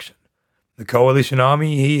resolute action. The coalition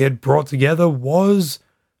army he had brought together was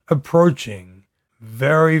approaching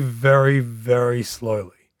very, very, very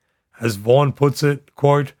slowly. As Vaughan puts it,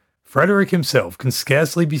 quote, "Frederick himself can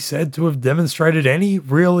scarcely be said to have demonstrated any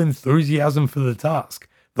real enthusiasm for the task,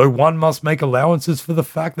 though one must make allowances for the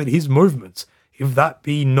fact that his movements, if that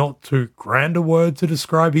be not too grand a word to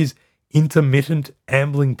describe his intermittent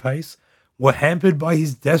ambling pace, were hampered by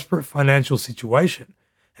his desperate financial situation.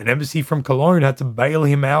 An embassy from Cologne had to bail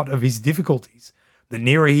him out of his difficulties. The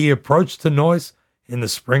nearer he approached to Neuss in the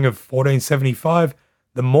spring of 1475,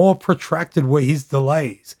 the more protracted were his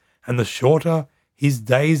delays, and the shorter his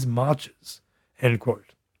days' marches." End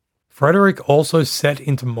quote. Frederick also set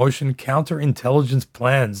into motion counterintelligence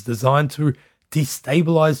plans designed to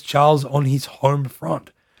destabilize Charles on his home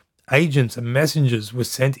front. Agents and messengers were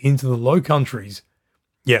sent into the Low Countries,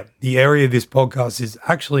 the area this podcast is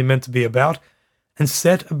actually meant to be about, and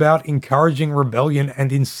set about encouraging rebellion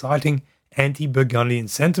and inciting anti-Burgundian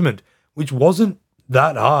sentiment, which wasn't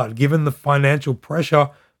that hard given the financial pressure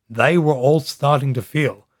they were all starting to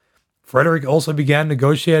feel. Frederick also began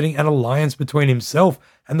negotiating an alliance between himself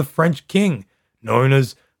and the French king, known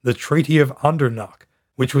as the Treaty of Andernach,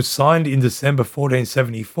 which was signed in December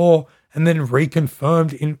 1474 and then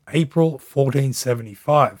reconfirmed in April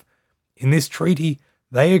 1475. In this treaty,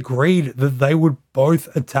 they agreed that they would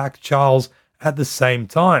both attack Charles at the same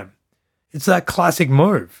time. It's that classic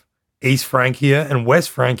move, East Francia and West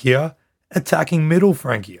Francia attacking Middle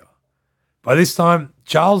Francia. By this time,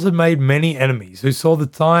 Charles had made many enemies who saw the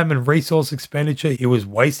time and resource expenditure he was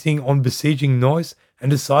wasting on besieging Neuss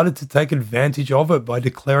and decided to take advantage of it by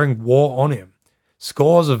declaring war on him.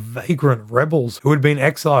 Scores of vagrant rebels who had been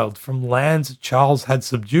exiled from lands Charles had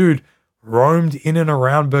subdued roamed in and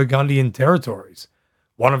around Burgundian territories.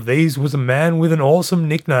 One of these was a man with an awesome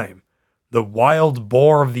nickname, the Wild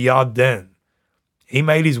Boar of the Ardennes. He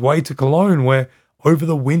made his way to Cologne, where over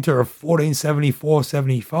the winter of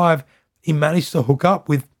 1474-75, he managed to hook up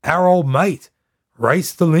with our old mate,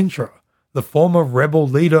 Race de Lintre, the former rebel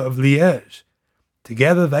leader of Liège.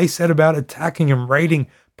 Together they set about attacking and raiding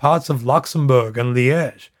parts of Luxembourg and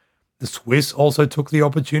Liège. The Swiss also took the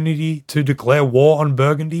opportunity to declare war on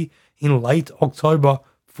Burgundy in late October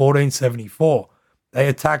 1474. They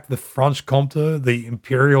attacked the Franche-Comté, the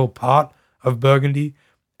imperial part of Burgundy,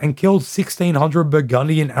 and killed 1,600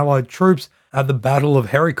 Burgundian allied troops at the Battle of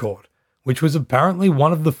Héricourt, which was apparently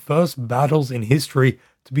one of the first battles in history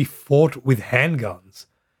to be fought with handguns.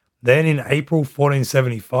 Then in April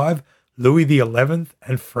 1475, Louis XI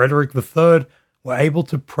and Frederick III were able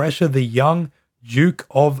to pressure the young Duke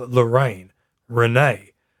of Lorraine,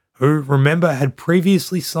 René, who, remember, had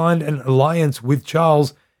previously signed an alliance with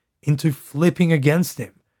Charles, into flipping against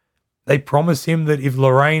him. They promised him that if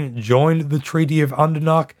Lorraine joined the Treaty of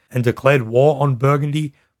Andernach and declared war on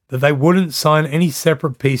Burgundy, that they wouldn't sign any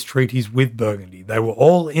separate peace treaties with Burgundy. They were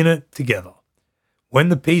all in it together. When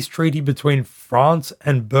the peace treaty between France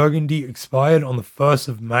and Burgundy expired on the 1st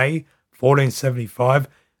of May, 1475,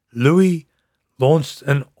 Louis launched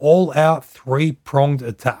an all-out three-pronged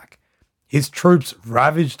attack. His troops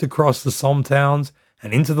ravaged across the Somme towns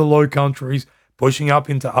and into the Low Countries, pushing up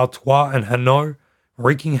into Artois and Hainaut,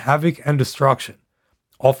 wreaking havoc and destruction.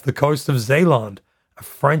 Off the coast of Zeeland, a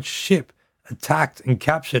French ship attacked and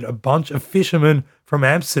captured a bunch of fishermen from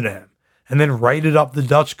Amsterdam, and then raided up the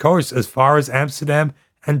Dutch coast as far as Amsterdam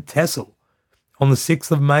and Texel. On the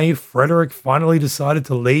 6th of May, Frederick finally decided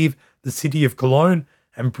to leave the city of Cologne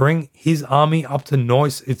and bring his army up to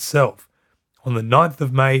Neuss itself. On the 9th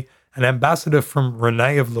of May, an ambassador from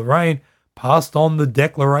René of Lorraine passed on the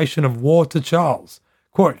declaration of war to Charles.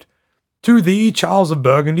 Quote, "To thee, Charles of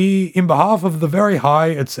Burgundy, in behalf of the very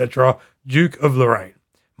high, etc., Duke of Lorraine,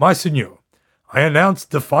 my seigneur, I announce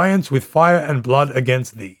defiance with fire and blood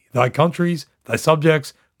against thee, thy countries, thy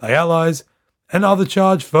subjects, thy allies, and other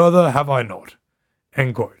charge further have I not."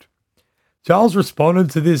 End quote. Charles responded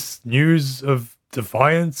to this news of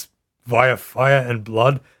defiance via fire and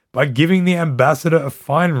blood by giving the ambassador a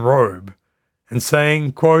fine robe and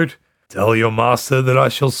saying, quote, "Tell your master that I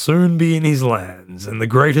shall soon be in his lands, and the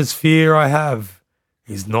greatest fear I have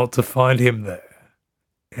is not to find him there."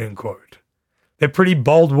 End quote. They're pretty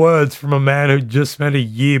bold words from a man who just spent a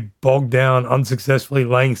year bogged down unsuccessfully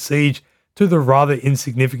laying siege to the rather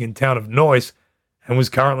insignificant town of Neuss and was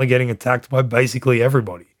currently getting attacked by basically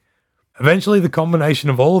everybody. Eventually, the combination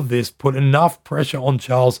of all of this put enough pressure on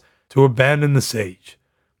Charles to abandon the siege.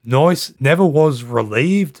 Neuss never was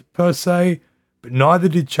relieved, per se, but neither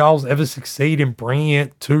did Charles ever succeed in bringing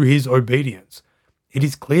it to his obedience. It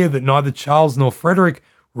is clear that neither Charles nor Frederick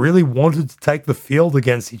really wanted to take the field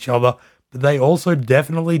against each other, but they also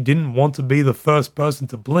definitely didn't want to be the first person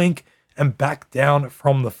to blink and back down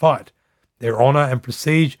from the fight. Their honour and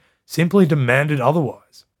prestige simply demanded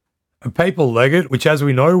otherwise. A papal legate, which as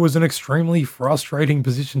we know was an extremely frustrating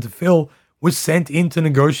position to fill, was sent in to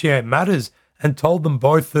negotiate matters and told them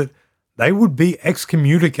both that they would be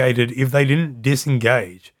excommunicated if they didn't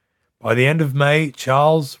disengage. By the end of May,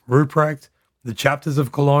 Charles, Ruprecht, the chapters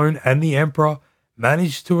of Cologne, and the Emperor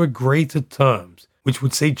managed to agree to terms, which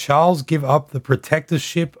would see Charles give up the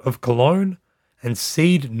protectorship of Cologne and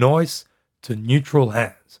cede Neuss to neutral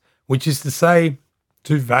hands, which is to say,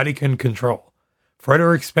 to Vatican control.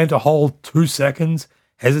 Frederick spent a whole 2 seconds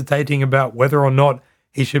hesitating about whether or not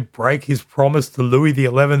he should break his promise to Louis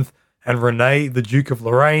XI and René, the Duke of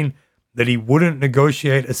Lorraine, that he wouldn't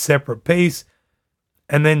negotiate a separate peace,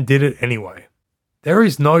 and then did it anyway. There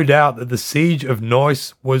is no doubt that the siege of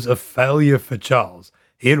Neuss was a failure for Charles.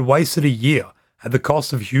 He had wasted a year at the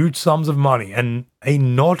cost of huge sums of money and a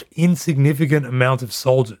not insignificant amount of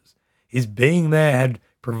soldiers. His being there had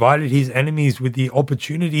provided his enemies with the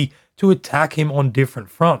opportunity to attack him on different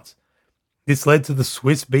fronts. This led to the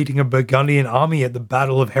Swiss beating a Burgundian army at the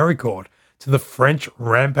Battle of Héricourt, to the French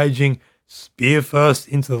rampaging spear first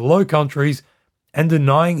into the Low Countries and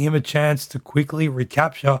denying him a chance to quickly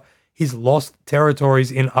recapture his lost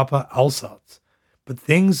territories in Upper Alsace. But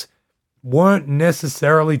things weren't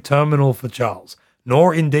necessarily terminal for Charles,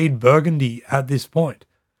 nor indeed Burgundy at this point.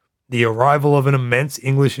 The arrival of an immense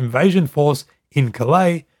English invasion force in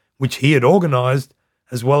Calais, which he had organised,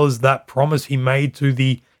 as well as that promise he made to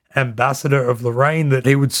the ambassador of Lorraine that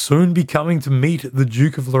he would soon be coming to meet the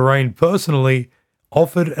Duke of Lorraine personally,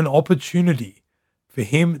 offered an opportunity for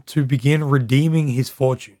him to begin redeeming his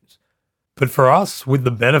fortunes. But for us, with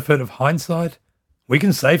the benefit of hindsight, we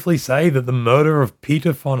can safely say that the murder of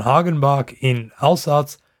Peter von Hagenbach in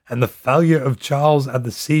Alsace and the failure of Charles at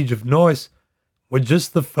the siege of Neuss were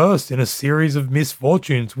just the first in a series of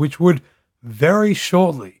misfortunes which would very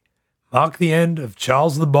shortly mark the end of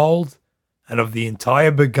Charles the Bold and of the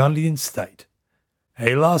entire Burgundian state.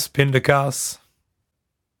 Hélas Pindakaas.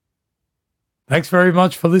 Thanks very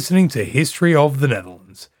much for listening to History of the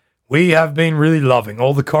Netherlands. We have been really loving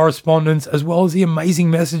all the correspondence as well as the amazing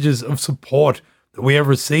messages of support that we have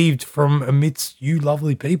received from amidst you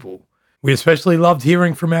lovely people. We especially loved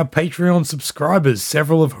hearing from our Patreon subscribers,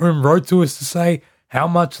 several of whom wrote to us to say how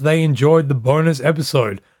much they enjoyed the bonus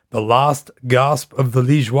episode, The Last Gasp of the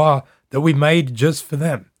Liégeois, that we made just for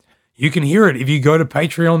them. You can hear it if you go to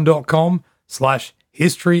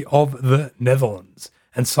patreon.com/History of the Netherlands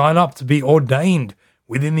and sign up to be ordained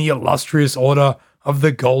within the illustrious order of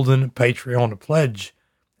the Golden Patreon Pledge.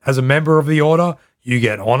 As a member of the order, you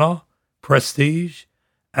get honor, prestige,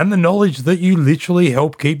 and the knowledge that you literally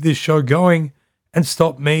help keep this show going and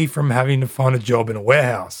stop me from having to find a job in a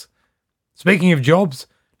warehouse. Speaking of jobs,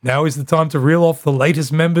 Now is the time to reel off the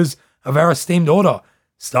latest members of our esteemed order,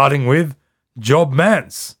 starting with Job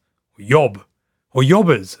Mance, Yob, or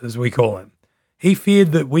Yobbers as we call him. He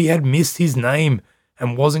feared that we had missed his name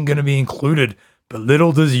and wasn't going to be included, but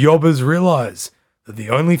little does Yobbers realize that the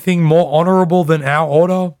only thing more honourable than our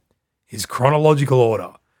order is chronological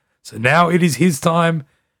order. So now it is his time,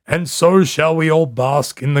 and so shall we all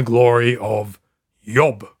bask in the glory of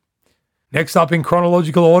Yob. Next up in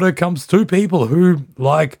chronological order comes two people who,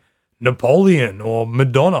 like Napoleon or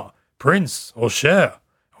Madonna, Prince or Cher,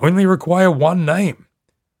 only require one name.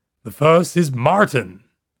 The first is Martin.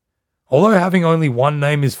 Although having only one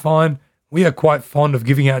name is fine, we are quite fond of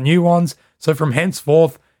giving out new ones, so from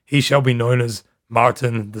henceforth he shall be known as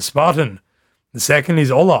Martin the Spartan. The second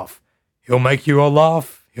is Olaf. He'll make you a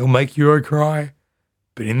laugh, he'll make you a cry,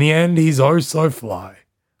 but in the end he's oh so fly.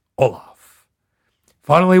 Olaf.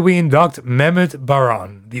 Finally, we induct Mehmet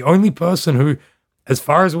Baran, the only person who, as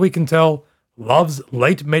far as we can tell, loves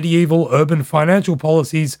late medieval urban financial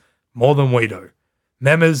policies more than we do.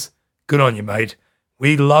 Memmers, good on you, mate.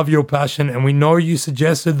 We love your passion, and we know you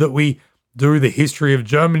suggested that we do the history of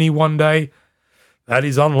Germany one day. That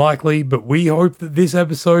is unlikely, but we hope that this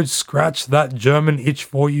episode scratched that German itch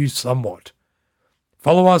for you somewhat.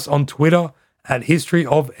 Follow us on Twitter at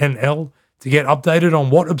HistoryOfNL to get updated on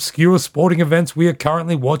what obscure sporting events we are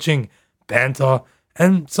currently watching, banter,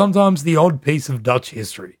 and sometimes the odd piece of Dutch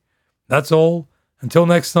history. That's all. Until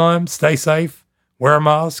next time, stay safe, wear a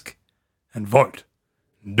mask, and vote.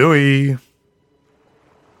 Doei.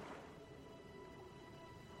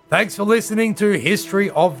 Thanks for listening to History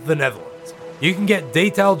of the Netherlands. You can get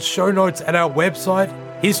detailed show notes at our website,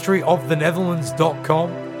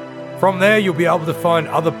 historyofthenetherlands.com. From there, you'll be able to find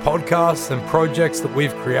other podcasts and projects that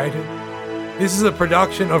we've created. This is a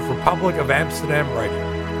production of Republic of Amsterdam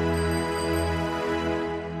Radio.